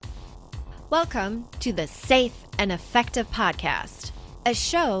Welcome to the Safe and Effective Podcast, a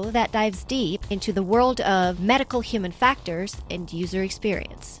show that dives deep into the world of medical human factors and user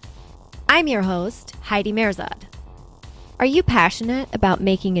experience. I'm your host, Heidi Mehrzad. Are you passionate about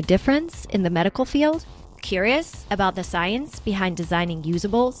making a difference in the medical field? Curious about the science behind designing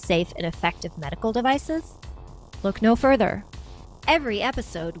usable, safe, and effective medical devices? Look no further. Every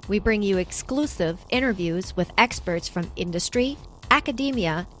episode, we bring you exclusive interviews with experts from industry,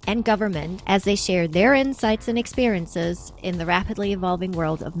 academia, and government as they share their insights and experiences in the rapidly evolving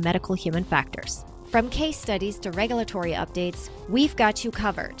world of medical human factors. From case studies to regulatory updates, we've got you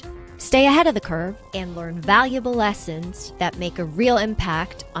covered. Stay ahead of the curve and learn valuable lessons that make a real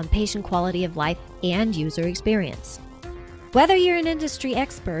impact on patient quality of life and user experience. Whether you're an industry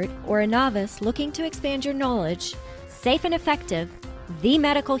expert or a novice looking to expand your knowledge, Safe and Effective, the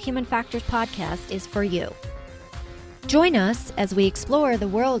Medical Human Factors Podcast is for you. Join us as we explore the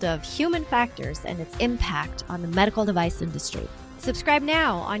world of human factors and its impact on the medical device industry. Subscribe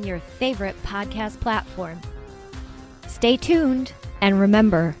now on your favorite podcast platform. Stay tuned, and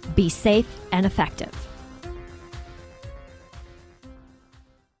remember, be safe and effective.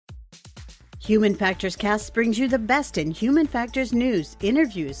 Human Factors Cast brings you the best in human factors news,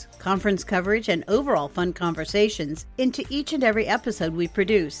 interviews, conference coverage, and overall fun conversations into each and every episode we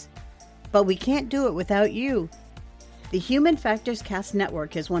produce. But we can't do it without you. The Human Factors Cast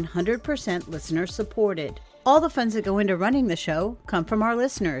Network is 100% listener supported. All the funds that go into running the show come from our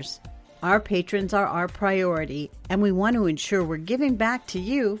listeners. Our patrons are our priority, and we want to ensure we're giving back to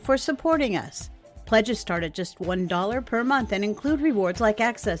you for supporting us. Pledges start at just $1 per month and include rewards like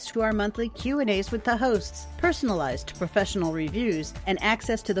access to our monthly Q&As with the hosts, personalized professional reviews, and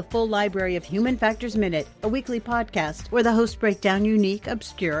access to the full library of Human Factors Minute, a weekly podcast where the hosts break down unique,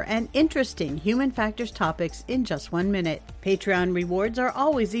 obscure, and interesting human factors topics in just 1 minute. Patreon rewards are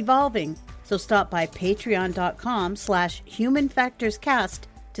always evolving, so stop by patreon.com/humanfactorscast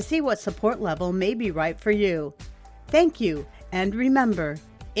to see what support level may be right for you. Thank you, and remember,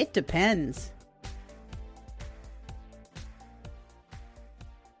 it depends.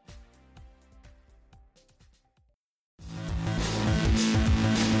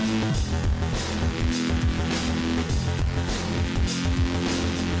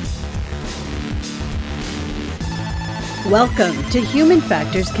 Welcome to Human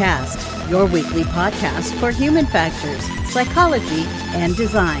Factors Cast, your weekly podcast for human factors, psychology, and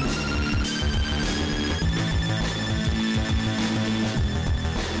design.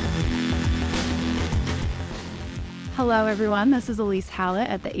 Hello, everyone. This is Elise Hallett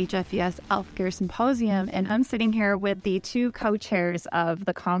at the HFES Healthcare Symposium, and I'm sitting here with the two co-chairs of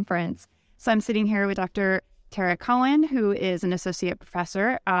the conference. So I'm sitting here with Dr. Tara Cohen, who is an associate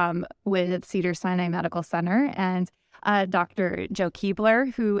professor with Cedars-Sinai Medical Center, and Dr. Joe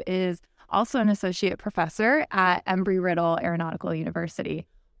Keebler, who is also an associate professor at Embry-Riddle Aeronautical University.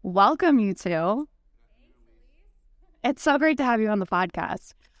 Welcome, you two. It's so great to have you on the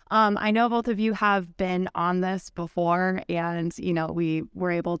podcast. I know both of you have been on this before, and, we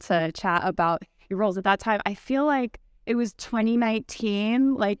were able to chat about your roles at that time. I feel like it was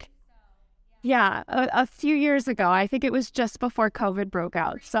 2019, a few years ago. I think it was just before COVID broke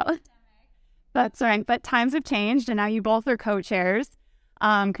out. So that's right. But times have changed, and now you both are co-chairs.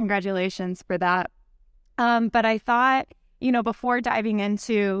 Congratulations for that. But I thought, before diving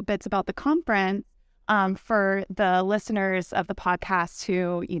into bits about the conference, for the listeners of the podcast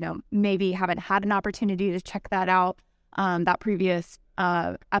who, maybe haven't had an opportunity to check that out, that previous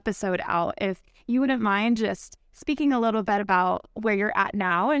episode out, if you wouldn't mind just speaking a little bit about where you're at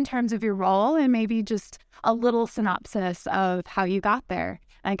now in terms of your role and maybe just a little synopsis of how you got there.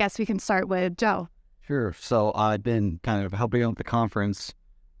 I guess we can start with Joe. Sure. So I've been kind of helping out the conference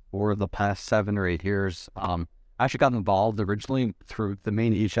for the past 7 or 8 years. I actually got involved originally through the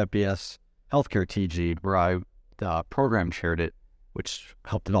main HFBS healthcare TG, where I program chaired it, which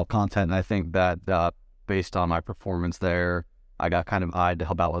helped develop content. And I think that based on my performance there, I got kind of eyed to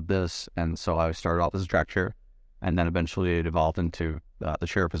help out with this. And so I started off as a track chair, and then eventually it evolved into the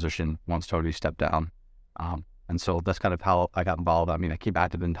chair position once Tony stepped down. And so that's kind of how I got involved. I mean, I keep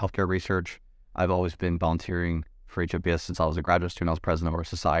active in healthcare research. I've always been volunteering for HFBS since I was a graduate student. I was president of our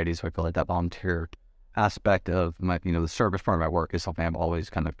society, so I feel like that volunteer aspect of my, the service part of my work is something I've always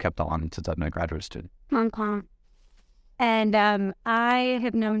kind of kept on since I've been a graduate student. And I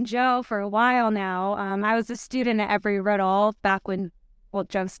have known Joe for a while now. I was a student at Embry-Riddle back when,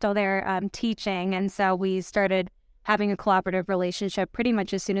 Joe's still there teaching, and so we started having a collaborative relationship pretty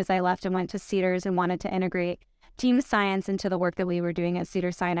much as soon as I left and went to Cedars and wanted to integrate team science into the work that we were doing at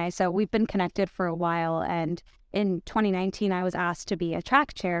Cedars-Sinai. So we've been connected for a while, and in 2019, I was asked to be a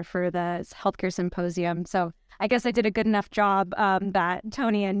track chair for the healthcare symposium. So I guess I did a good enough job that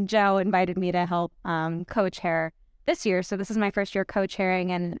Tony and Joe invited me to help co-chair this year. So this is my first year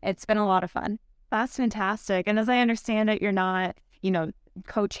co-chairing, and it's been a lot of fun. That's fantastic. And as I understand it, you're not,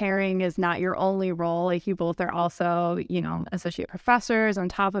 co-chairing is not your only role. Like, you both are also, associate professors on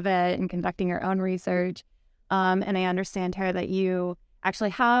top of it and conducting your own research. And I understand, Tara, that you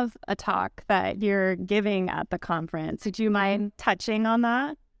actually have a talk that you're giving at the conference. Would you mind touching on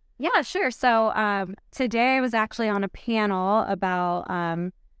that? Yeah, sure. So today I was actually on a panel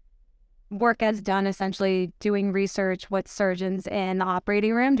about work as done essentially doing research with surgeons in the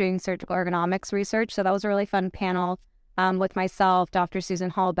operating room, doing surgical ergonomics research. So that was a really fun panel with myself, Dr.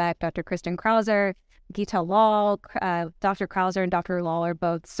 Susan Hallbeck, Dr. Kristen Krauser, Geeta Lal. Dr. Krauser and Dr. Lal are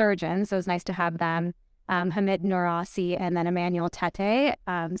both surgeons, so it was nice to have them. Hamid Nourasi, and then Emmanuel Tete.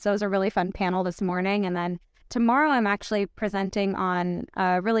 So it was a really fun panel this morning. And then tomorrow I'm actually presenting on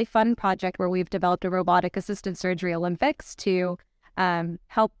a really fun project where we've developed a robotic-assisted surgery Olympics to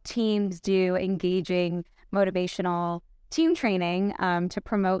help teams do engaging, motivational team training to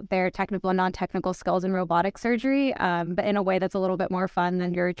promote their technical and non-technical skills in robotic surgery, but in a way that's a little bit more fun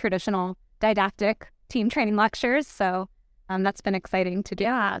than your traditional didactic team training lectures. So that's been exciting to do.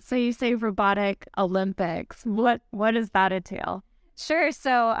 Yeah. So you say robotic Olympics. What does that entail? Sure.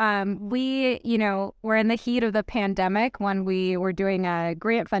 So we're in the heat of the pandemic when we were doing a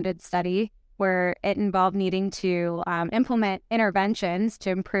grant-funded study where it involved needing to implement interventions to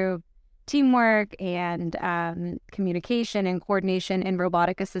improve teamwork and communication and coordination in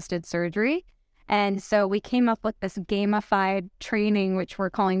robotic-assisted surgery. And so we came up with this gamified training, which we're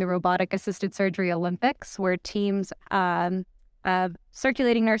calling the Robotic-Assisted Surgery Olympics, where teams of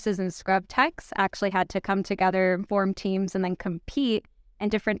circulating nurses and scrub techs actually had to come together, form teams, and then compete in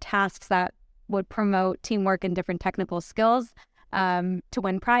different tasks that would promote teamwork and different technical skills to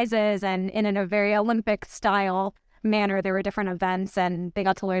win prizes. And in a very Olympic-style manner, there were different events, and they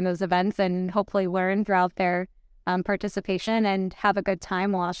got to learn those events and hopefully learn throughout their participation and have a good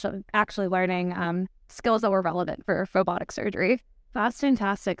time while actually learning skills that were relevant for robotic surgery. That's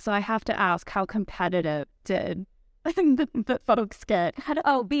fantastic. So I have to ask, how competitive did the folks get?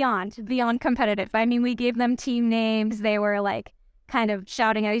 Oh, beyond competitive. I mean, we gave them team names. They were like kind of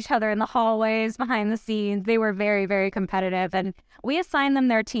shouting at each other in the hallways behind the scenes. They were very, very competitive, and we assigned them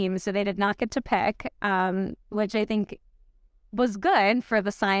their teams, so they did not get to pick, which I think was good for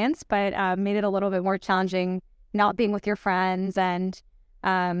the science, but made it a little bit more challenging not being with your friends, and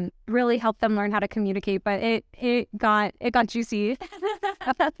really helped them learn how to communicate. But it got juicy.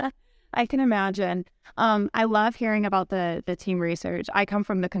 I can imagine. I love hearing about the team research. I come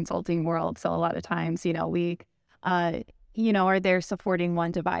from the consulting world, so a lot of times, we, are there supporting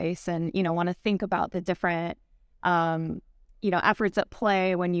one device and, want to think about the different, efforts at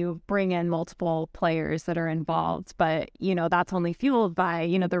play when you bring in multiple players that are involved. But, that's only fueled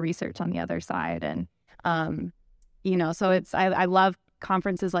by, the research on the other side. And, so I love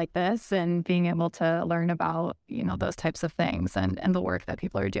conferences like this and being able to learn about, those types of things and the work that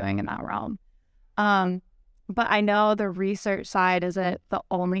people are doing in that realm. But I know the research side isn't the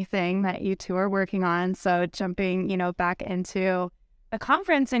only thing that you two are working on. So jumping, back into the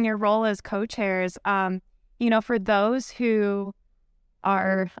conference and your role as co-chairs, for those who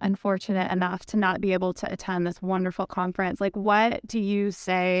are unfortunate enough to not be able to attend this wonderful conference, like, what do you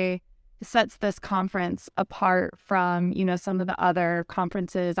say sets this conference apart from, some of the other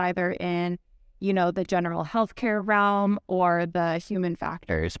conferences, either in, the general healthcare realm or the human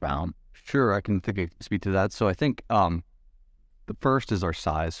factors realm? Sure, I can speak to that. So I think the first is our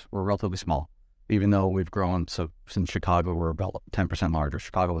size. We're relatively small, even though we've grown. So since Chicago, we're about 10% larger.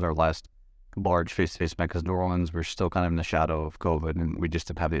 Chicago was our last large face-to-face event because New Orleans, we're still kind of in the shadow of COVID, and we just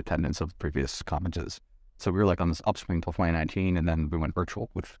didn't have the attendance of previous conferences. So we were like on this upswing until 2019, and then we went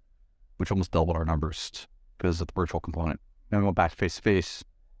virtual, which almost doubled our numbers because of the virtual component. Then we went back face-to-face.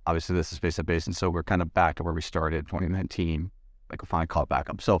 Obviously, this is face-to-face, and so we're kind of back to where we started in 2019, like we finally caught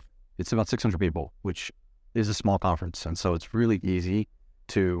back up. So it's about 600 people, which is a small conference. And so it's really easy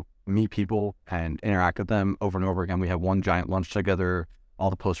to meet people and interact with them over and over again. We have one giant lunch together. All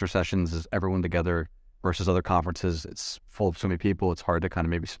the poster sessions is everyone together versus other conferences. It's full of so many people. It's hard to kind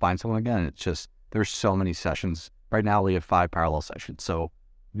of maybe find someone again. It's just, there's so many sessions. Right now we have 5 parallel sessions. So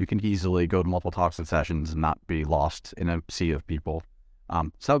you can easily go to multiple talks and sessions and not be lost in a sea of people.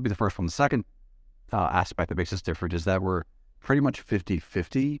 So that would be the first one. The second aspect that makes us different is that we're pretty much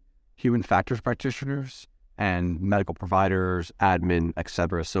 50-50 human factors practitioners and medical providers, admin,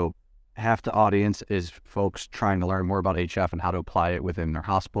 etc. So half the audience is folks trying to learn more about HF and how to apply it within their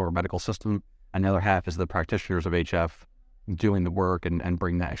hospital or medical system. and the other half is the practitioners of HF doing the work and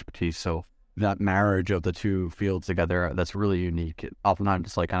bring that expertise. So that marriage of the two fields together, that's really unique. Oftentimes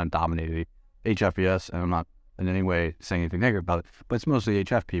it's like kind of dominated HFES, and I'm not in any way saying anything negative about it, but it's mostly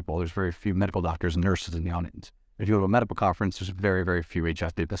HF people. There's very few medical doctors and nurses in the audience. If you go to a medical conference, there's very, very few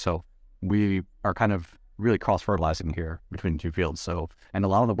HF people. So we are kind of really cross-fertilizing here between the two fields. So, and a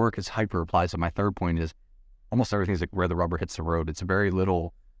lot of the work is hyper-applied. So my third point is almost everything is like where the rubber hits the road. It's very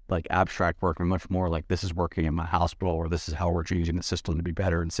little like abstract work and much more like this is working in my hospital, or this is how we're changing the system to be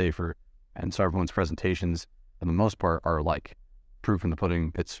better and safer. And so everyone's presentations, for the most part, are like proof in the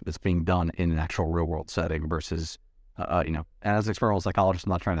pudding. It's being done in an actual real world setting versus, and as an experimental psychologist,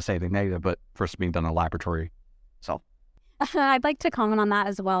 I'm not trying to say anything negative, but first being done in a laboratory. So I'd like to comment on that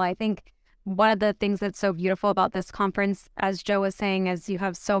as well. I think one of the things that's so beautiful about this conference, as Joe was saying, is you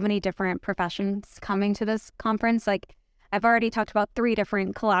have so many different professions coming to this conference. Like I've already talked about 3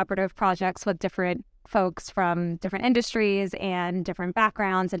 different collaborative projects with different folks from different industries and different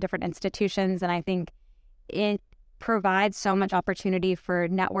backgrounds and different institutions. And I think it provides so much opportunity for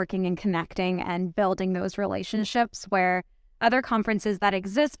networking and connecting and building those relationships where other conferences that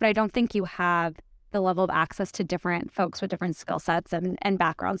exist, but I don't think you have the level of access to different folks with different skill sets and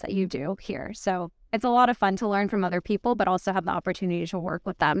backgrounds that you do here. So it's a lot of fun to learn from other people, but also have the opportunity to work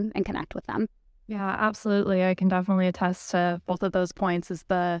with them and connect with them. Yeah, absolutely. I can definitely attest to both of those points as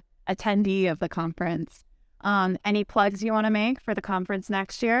the attendee of the conference. Any plugs you want to make for the conference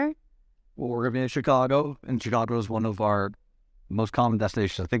next year? Well, we're going to be in Chicago, and Chicago is one of our most common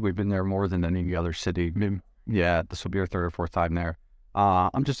destinations. I think we've been there more than any other city. Yeah, this will be our 3rd or 4th time there.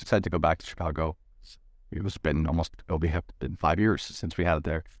 I'm just excited to go back to Chicago. It'll be 5 years since we had it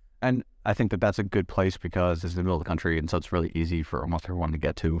there. And I think that that's a good place because it's in the middle of the country, and so it's really easy for almost everyone to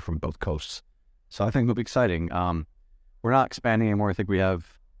get to from both coasts. So I think it'll be exciting. We're not expanding anymore. I think we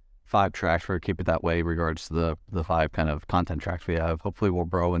have 5 tracks. We're going to keep it that way in regards to the 5 kind of content tracks we have. Hopefully we'll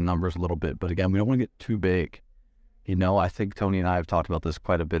grow in numbers a little bit. But again, we don't want to get too big. I think Tony and I have talked about this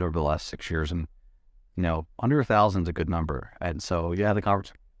quite a bit over the last 6 years. And, under 1,000 is a good number. And so, yeah, the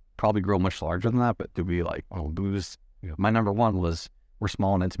conference probably grow much larger than that. But do we lose? My number one was we're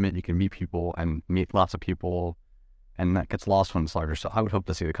small and intimate. You can meet people and meet lots of people. And that gets lost when it's larger. So I would hope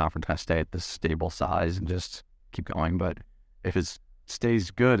to see the conference kind of stay at this stable size and just keep going. But if it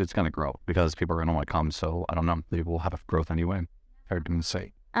stays good, it's going to grow because people are going to want to come. So I don't know. Maybe we'll have a growth anyway. Hard to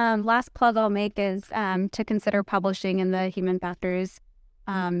say. Last plug I'll make is to consider publishing in the Human Factors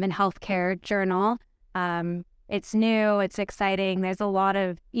in Healthcare journal. It's new. It's exciting. There's a lot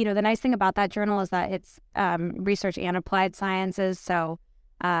of, the nice thing about that journal is that it's research and applied sciences. So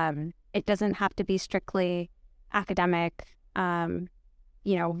it doesn't have to be strictly academic,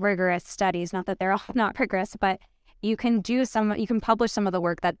 rigorous studies. Not that they're all not rigorous, but you can publish some of the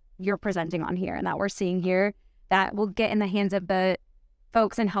work that you're presenting on here and that we're seeing here that will get in the hands of the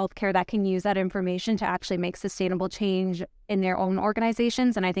folks in healthcare that can use that information to actually make sustainable change in their own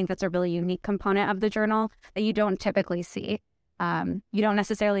organizations. And I think that's a really unique component of the journal that you don't typically see. You don't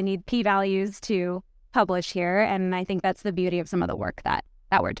necessarily need p-values to publish here. And I think that's the beauty of some of the work that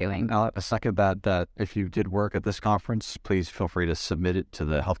we're doing. I'll second that if you did work at this conference, please feel free to submit it to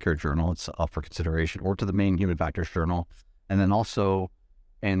the Healthcare Journal. It's up for consideration, or to the main Human Factors Journal. And then also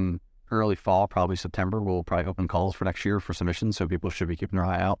in early fall, probably September, we'll probably open calls for next year for submissions. So people should be keeping their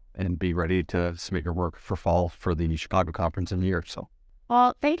eye out and be ready to submit your work for fall for the Chicago conference in the year. So,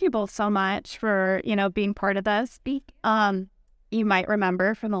 well, thank you both so much for, being part of this. You might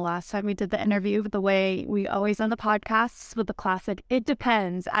remember from the last time we did the interview, the way we always end the podcasts with the classic, it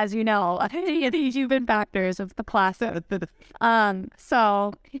depends, as you know, the human factors of the classic.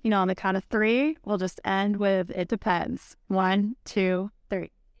 So, on the count of 3, we'll just end with it depends. 1, 2,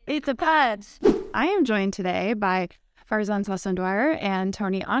 3. It depends. I am joined today by Farzan Sassandwar and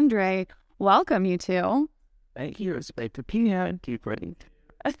Tony Andre. Welcome, you two. Thank you. It's great to be here and keep reading.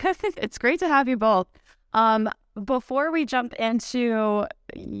 It's great to have you both. Before we jump into,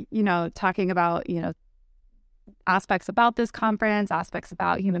 talking about, aspects about this conference, aspects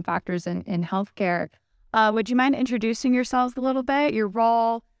about human factors in healthcare, would you mind introducing yourselves a little bit, your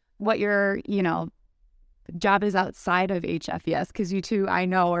role, what your, job is outside of HFES? Because you two, I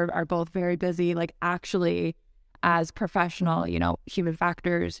know, are both very busy, like actually as professional, human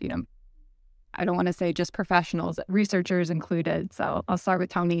factors, I don't want to say just professionals, researchers included. So I'll start with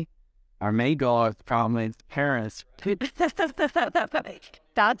Tony. Our main goal is probably parents.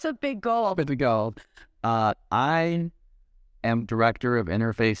 That's a big goal. Big goal. I am director of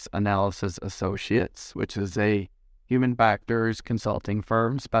Interface Analysis Associates, which is a human factors consulting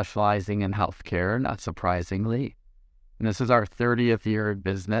firm specializing in healthcare, not surprisingly. And this is our 30th year in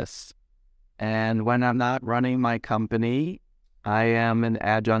business. And when I'm not running my company, I am an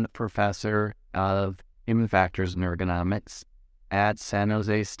adjunct professor of human factors and ergonomics at San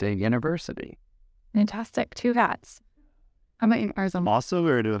Jose State University. Fantastic. 2 hats. How about you, Farzan? I'm also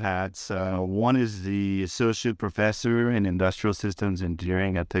wearing 2 hats. One is the associate professor in industrial systems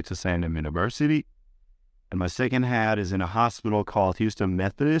engineering at Texas A&M University. And my second hat is in a hospital called Houston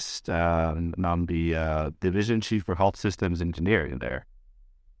Methodist, and I'm the division chief for health systems engineering there.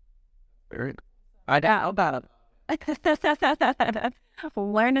 I doubt about it.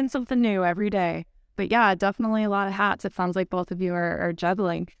 Learning something new every day. But yeah, definitely a lot of hats. It sounds like both of you are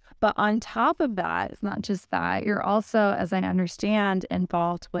juggling. But on top of that, it's not just that. You're also, as I understand,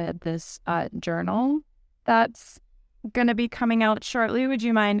 involved with this journal that's going to be coming out shortly. Would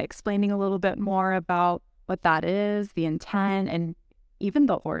you mind explaining a little bit more about what that is, the intent, and even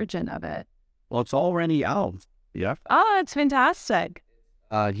the origin of it? Well, it's already out. Yeah. Oh, it's fantastic.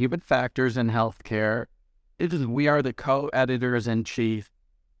 Human Factors in Healthcare. We are the co-editors-in-chief.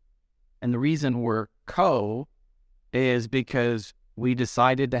 And the reason we're co is because we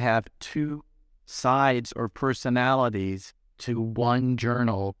decided to have 2 sides or personalities to one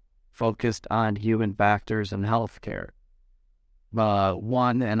journal focused on human factors in healthcare.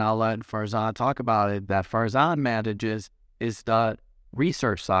 One, and I'll let Farzan talk about it, that Farzan manages is the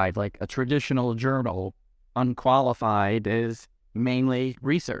research side, like a traditional journal, unqualified, is mainly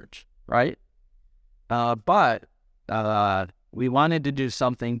research, right? But we wanted to do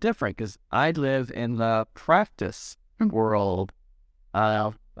something different because I live in the practice world.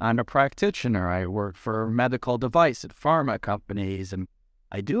 I'm a practitioner. I work for medical device and pharma companies, and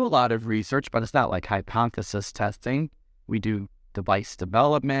I do a lot of research, but it's not like hypothesis testing. We do device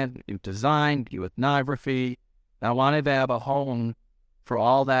development, do design, do ethnography. I wanted to have a home for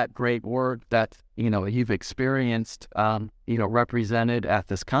all that great work that, you've experienced, represented at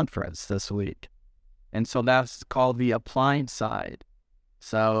this conference this week. And so that's called the applied side.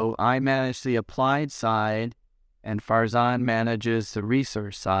 So I manage the applied side, and Farzan manages the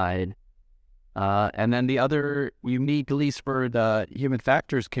research side. And then the other unique, at least for the human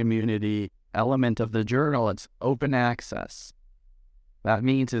factors community element of the journal, it's open access. That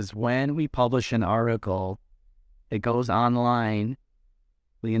means is when we publish an article, it goes online,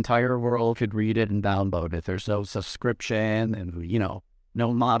 the entire world could read it and download it. There's no subscription and,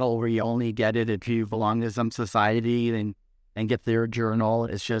 no model where you only get it if you belong to some society and get their journal.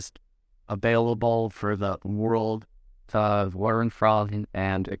 It's just available for the world to learn from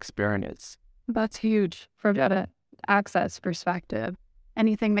and experience. That's huge from an access perspective.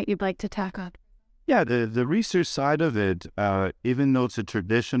 Anything that you'd like to tack on? Yeah, the research side of it, even though it's a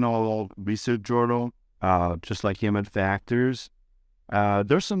traditional research journal, just like Human Factors,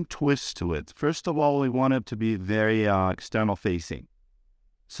 there's some twists to it. First of all, we want it to be very external facing.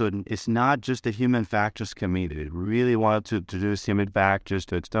 So it's not just the human factors community. We really wanted to introduce human factors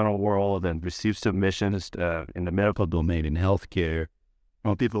to external world and receive submissions in the medical domain in healthcare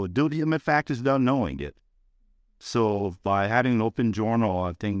from people who do the human factors without knowing it. So by having an open journal,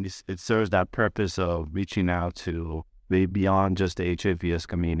 I think it serves that purpose of reaching out to way beyond just the HFES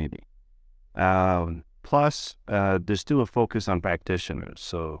community. Plus, there's still a focus on practitioners.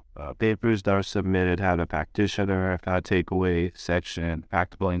 So papers that are submitted have a practitioner, takeaway section,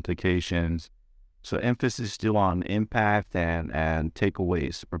 practical implications. So emphasis still on impact and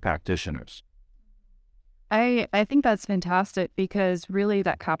takeaways for practitioners. I think that's fantastic because really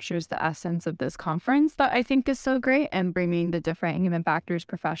that captures the essence of this conference that I think is so great, and bringing the different human factors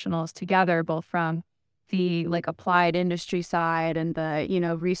professionals together, both from the applied industry side and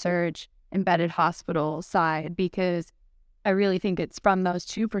the, research embedded hospital side, because I really think it's from those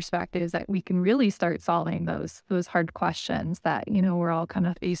 2 perspectives that we can really start solving those hard questions that, we're all kind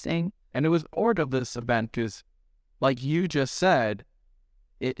of facing. And it was part of this event because, like you just said,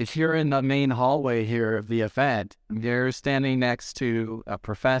 if you're in the main hallway here of the event, you're standing next to a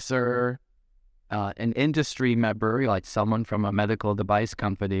professor, an industry member, like someone from a medical device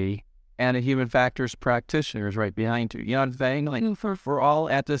company, and a human factors practitioner is right behind you. You know what I'm saying? Like, we're all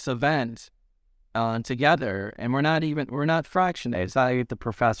at this event together, and we're not fractionated. It's not like the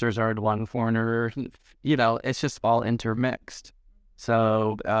professors are in one corner. It's just all intermixed.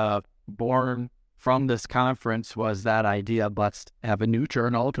 So, born from this conference was that idea, let's have a new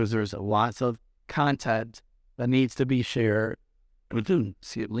journal because there's lots of content that needs to be shared.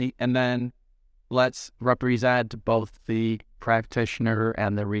 And then let's represent both the practitioner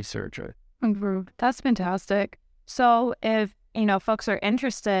and the researcher. That's fantastic. So if, folks are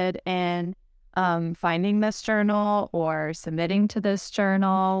interested in finding this journal or submitting to this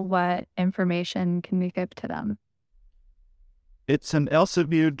journal, what information can we give to them? It's an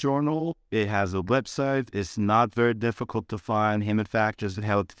Elsevier journal. It has a website. It's not very difficult to find. Human Factors in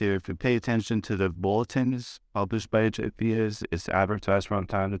Healthcare. If you pay attention to the bulletins published by HFPS, it's advertised from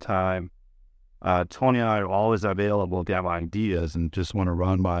time to time. Tony and I are always available if you have ideas and just want to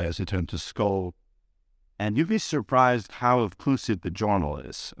run by us in terms of scope. And you'd be surprised how inclusive the journal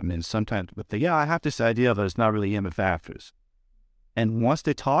is. I mean, sometimes we think, I have this idea, but it's not really human factors. And once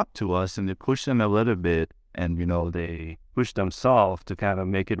they talk to us and they push them a little bit, and, they push themselves to kind of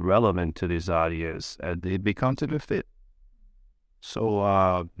make it relevant to these audience, and it becomes a good fit.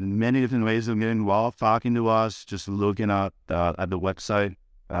 So many different ways of getting involved, talking to us, just looking at the website,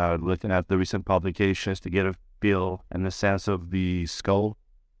 looking at the recent publications to get a feel and a sense of the scope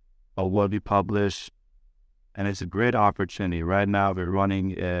of what we publish. And it's a great opportunity. Right now,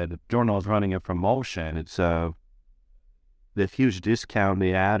 the journal is running a promotion. It's the huge discount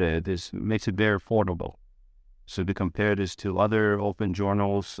they added makes it very affordable. So to compare this to other open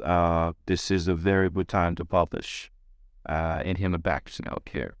journals, this is a very good time to publish in human factors in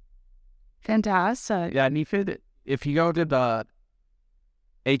healthcare. Fantastic. Yeah, and if you go to the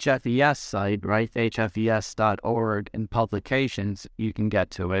HFES site, right, hfes.org, in publications, you can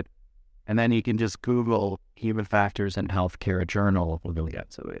get to it. And then you can just Google Human Factors in Healthcare Journal, we'll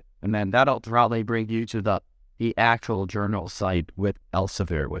get to it. And then that'll probably bring you to the actual journal site with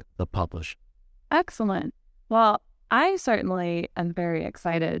Elsevier, with the publish. Excellent. Well, I certainly am very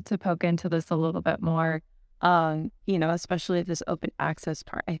excited to poke into this a little bit more. Especially this open access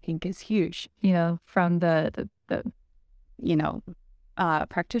part, I think is huge, from the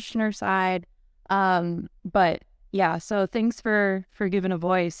practitioner side. But yeah, so thanks for giving a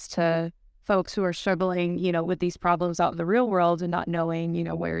voice to folks who are struggling, with these problems out in the real world and not knowing,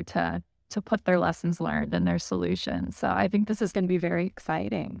 where to put their lessons learned and their solutions. So I think this is going to be very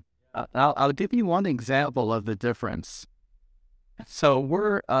exciting. I'll give you one example of the difference. So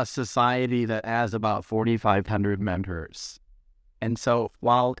we're a society that has about 4,500 members. And so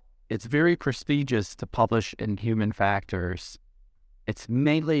while it's very prestigious to publish in Human Factors, it's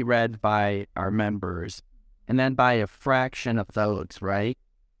mainly read by our members and then by a fraction of those, right?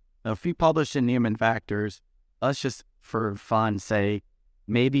 Now, if we publish in Human Factors, let's just for fun say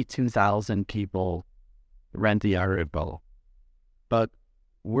maybe 2,000 people read the article. But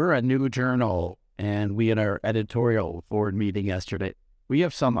we're a new journal, and we had our editorial board meeting yesterday. We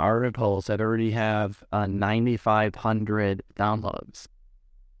have some articles that already have 9,500 downloads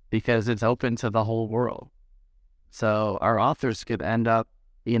because it's open to the whole world. So our authors could end up,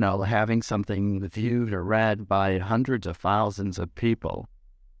 having something viewed or read by hundreds of thousands of people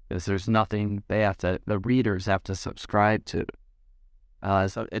because there's nothing the readers have to subscribe to.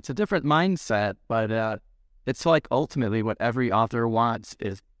 So it's a different mindset, but it's like ultimately what every author wants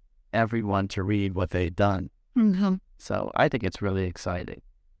is everyone to read what they've done. Mm-hmm. So I think it's really exciting.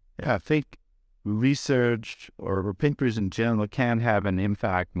 Yeah, I think research or papers in general can have an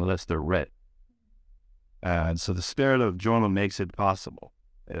impact unless they're read. And so the spirit of journal makes it possible.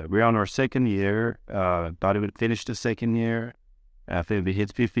 We're on our second year. Thought it would finish the second year. I think we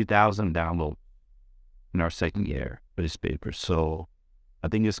hit 50,000 downloads in our second year for this paper. So I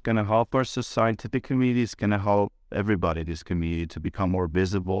think it's going to help our scientific community. It's going to help everybody in this community to become more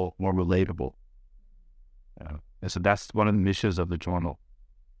visible, more relatable. And so that's one of the missions of the journal.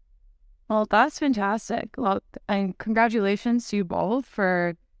 Well, that's fantastic. Well, and congratulations to you both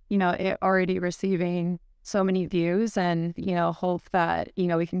for, it already receiving so many views, and, hope that,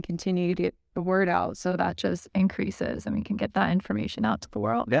 we can continue to get the word out so that just increases and we can get that information out to the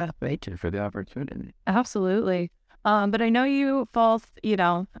world. Yeah, thank you for the opportunity. Absolutely. But I know you both,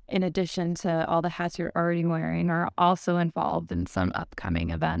 in addition to all the hats you're already wearing, are also involved in some upcoming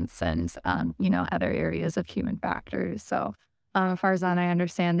events and, other areas of Human Factors. So, Farzan, I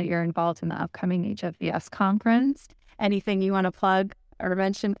understand that you're involved in the upcoming HFES conference. Anything you want to plug or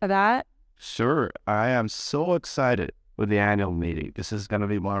mention for that? Sure. I am so excited with the annual meeting. This is going to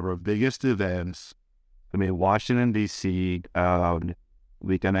be one of our biggest events. Washington, D.C.,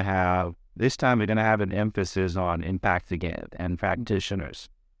 this time we're going to have an emphasis on impact again and practitioners.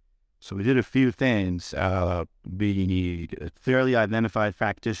 So we did a few things. We clearly identified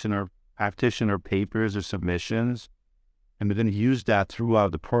practitioner papers or submissions, and we're going to use that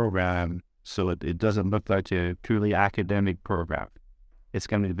throughout the program so it doesn't look like a truly academic program. It's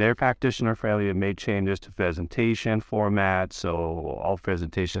going to be very practitioner friendly. We made changes to presentation format, so all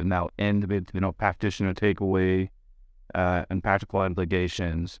presentations now end with practitioner takeaway and practical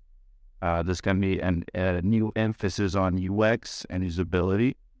implications. There's going to be a new emphasis on UX and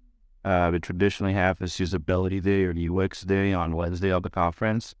usability. We traditionally have this usability day or UX day on Wednesday of the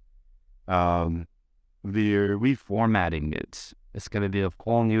conference. We're reformatting it It's going to be a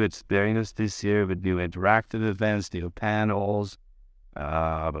whole new experience this year with new interactive events, new panels,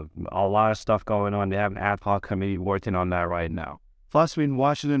 a lot of stuff going on. They have an ad hoc committee working on that right now. Plus, we're in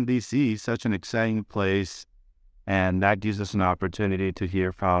Washington, D.C., such an exciting place, and that gives us an opportunity to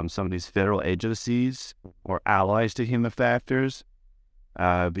hear from some of these federal agencies or allies to human factors,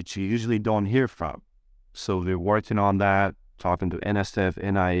 which you usually don't hear from. So we're working on that, talking to NSF,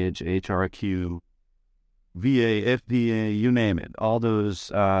 NIH, HRQ, VA, FDA, you name it. All those,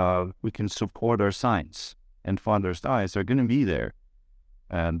 we can support our science and fund our science. They're going to be there.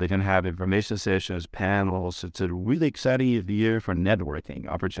 And they can have information sessions, panels. It's a really exciting year for networking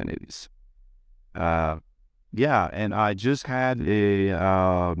opportunities. And I just had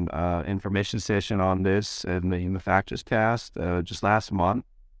a information session on this in the Human Factors Cast just last month.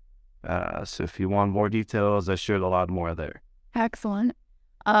 So if you want more details, I shared a lot more there. Excellent.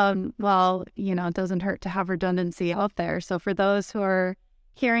 Well, it doesn't hurt to have redundancy out there. So for those who are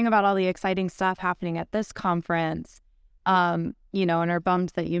hearing about all the exciting stuff happening at this conference, and are bummed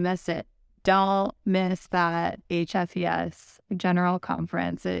that you miss it, don't miss that HFES General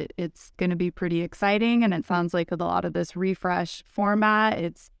Conference. It's going to be pretty exciting, and it sounds like with a lot of this refresh format,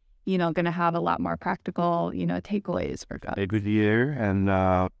 it's, going to have a lot more practical, takeaways for us. A good year, and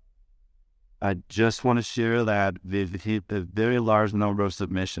I just want to share that we've hit a very large number of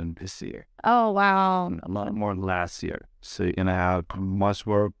submissions this year. Oh, wow. A lot more than last year. So you're going to have much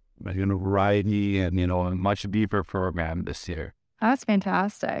more variety and, a much deeper program this year. That's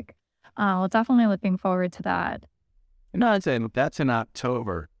fantastic. Well, definitely looking forward to that. I'd say that's in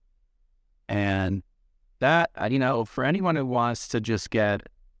October. And that, for anyone who wants to just get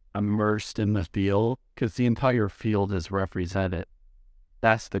immersed in the field, because the entire field is represented,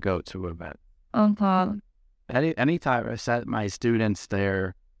 that's the go-to event. Anytime I set my students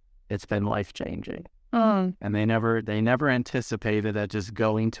there, it's been life-changing. And they never anticipated that just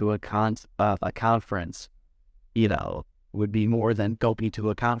going to a conference, would be more than going to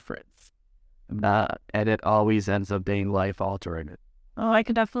a conference. And it always ends up being life-altering. Oh, I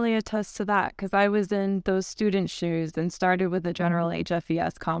can definitely attest to that, because I was in those student shoes and started with the general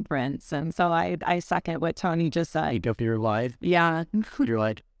HFES conference. And so I second what Tony just said. Of your life. Yeah. You're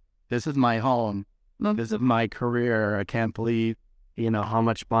like, this is my home. This is my career. I can't believe, how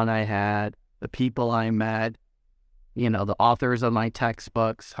much fun I had, the people I met, the authors of my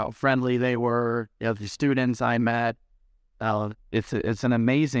textbooks, how friendly they were, the students I met. It's an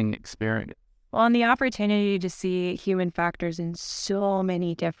amazing experience. Well, and the opportunity to see human factors in so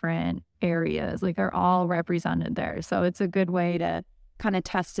many different areas, like they're all represented there. So it's a good way to kind of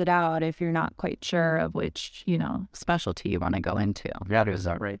test it out if you're not quite sure of which, specialty you want to go into. That is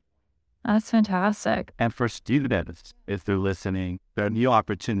right. That's fantastic. And for students, if they're listening, there are new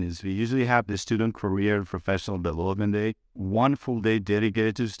opportunities. We usually have the Student Career and Professional Development Day, one full day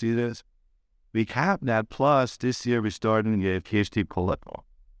dedicated to students. We have that. Plus, this year we're starting a PhD protocol.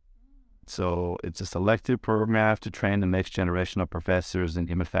 So it's a selective program to train the next generation of professors in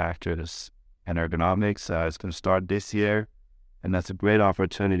human factors and ergonomics. It's going to start this year, and that's a great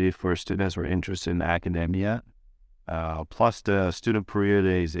opportunity for students who are interested in academia. Plus, the Student Career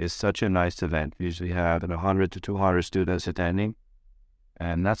Days is such a nice event. We usually have 100 to 200 students attending,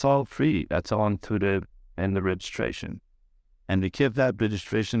 and that's all free. That's all included in the registration. And we keep that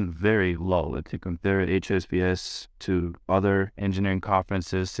registration very low. If you compare HSBS to other engineering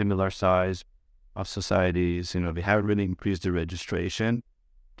conferences, similar size of societies, we haven't really increased the registration,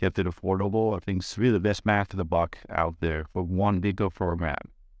 kept it affordable. I think it's really the best bang for the buck out there for one big program.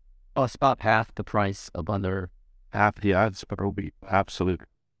 Oh, it's about half the price of other. Half the odds, but it'll be absolute.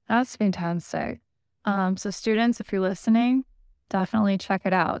 That's fantastic. So students, if you're listening, definitely check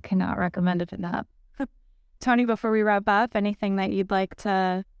it out. Cannot recommend it enough. Tony, before we wrap up, anything that you'd like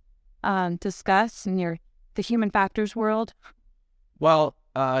to discuss in the human factors world? Well,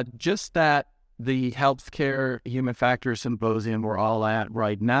 just that the Healthcare Human Factors Symposium we're all at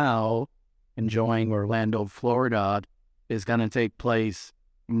right now, enjoying Orlando, Florida, is going to take place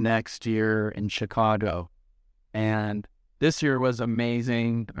next year in Chicago. And this year was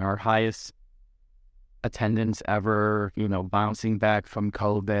amazing, our highest attendance ever, bouncing back from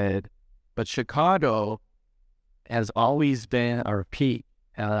COVID. But Chicago has always been our peak.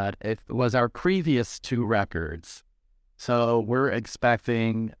 It was our previous two records. So we're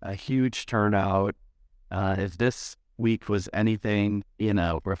expecting a huge turnout. If this week was anything,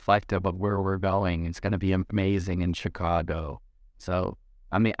 reflective of where we're going, it's going to be amazing in Chicago. So,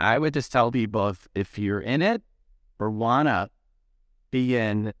 I would just tell people if you're in it or want to be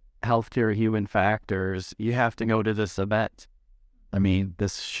in healthcare human factors, you have to go to this event.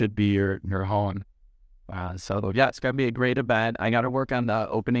 This should be your home. So yeah, it's going to be a great event. I got to work on the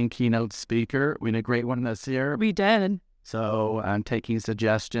opening keynote speaker. We did a great one this year. We did. So I'm taking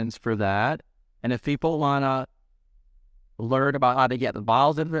suggestions for that. And if people want to learn about how to get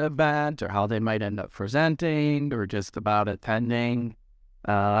involved in the event or how they might end up presenting or just about attending,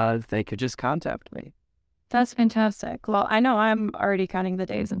 they could just contact me. That's fantastic. Well, I know I'm already counting the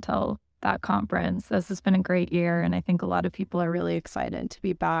days until that conference. This has been a great year, and I think a lot of people are really excited to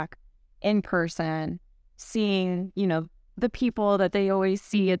be back in person, seeing, the people that they always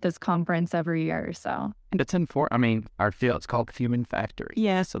see at this conference every year. So, and it's our field's called Human Factors.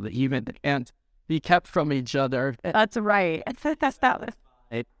 Yeah. So the human can't be kept from each other. That's right. That's that.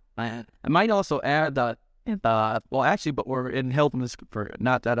 I might also add that, but we're in Hilton,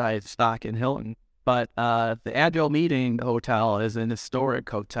 not that I have stock in Hilton, but the annual meeting hotel is an historic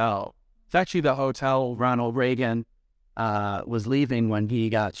hotel. It's actually the hotel Ronald Reagan was leaving when he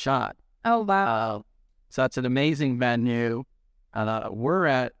got shot. Oh, wow. So it's an amazing venue. We're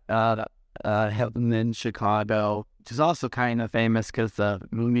at Hilton in Chicago, which is also kind of famous because the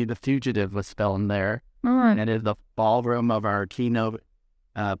movie The Fugitive was filmed there. Mm. And it is the ballroom of our keynote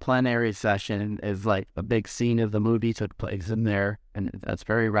plenary session is like a big scene of the movie took place in there. And that's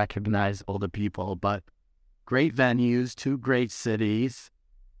very recognizable to people. But great venues, 2 great cities.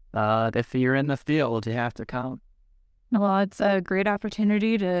 If you're in the field, you have to come. Well, it's a great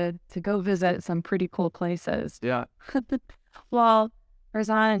opportunity to go visit some pretty cool places. Yeah. Well,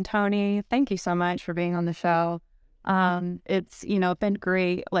 Razan and Tony, thank you so much for being on the show. It's, been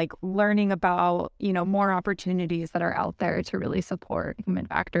great, learning about, more opportunities that are out there to really support human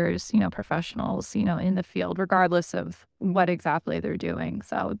factors, professionals, in the field, regardless of what exactly they're doing.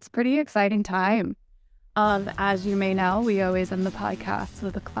 So it's a pretty exciting time. As you may know, we always end the podcast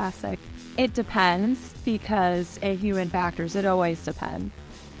with a classic. It depends, because in human factors, it always depends.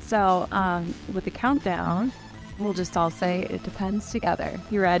 So with the countdown, we'll just all say it depends together.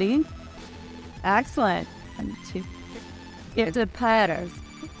 You ready? Excellent. 1, 2, 3. It depends.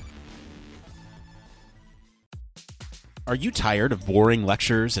 Are you tired of boring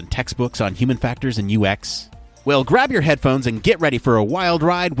lectures and textbooks on human factors and UX? Well, grab your headphones and get ready for a wild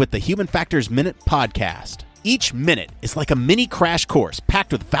ride with the Human Factors Minute podcast. Each minute is like a mini crash course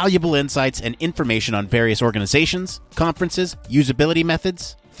packed with valuable insights and information on various organizations, conferences, usability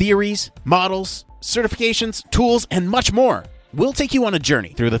methods, theories, models, certifications, tools, and much more. We'll take you on a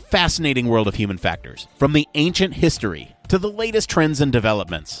journey through the fascinating world of human factors, from the ancient history to the latest trends and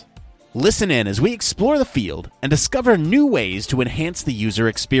developments. Listen in as we explore the field and discover new ways to enhance the user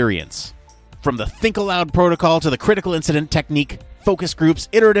experience. From the Think Aloud protocol to the critical incident technique, focus groups,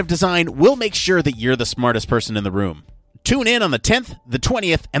 iterative design, we'll make sure that you're the smartest person in the room. Tune in on the 10th, the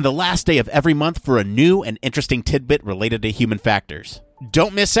 20th, and the last day of every month for a new and interesting tidbit related to human factors.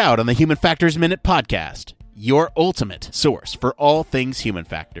 Don't miss out on the Human Factors Minute podcast, your ultimate source for all things human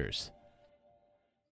factors.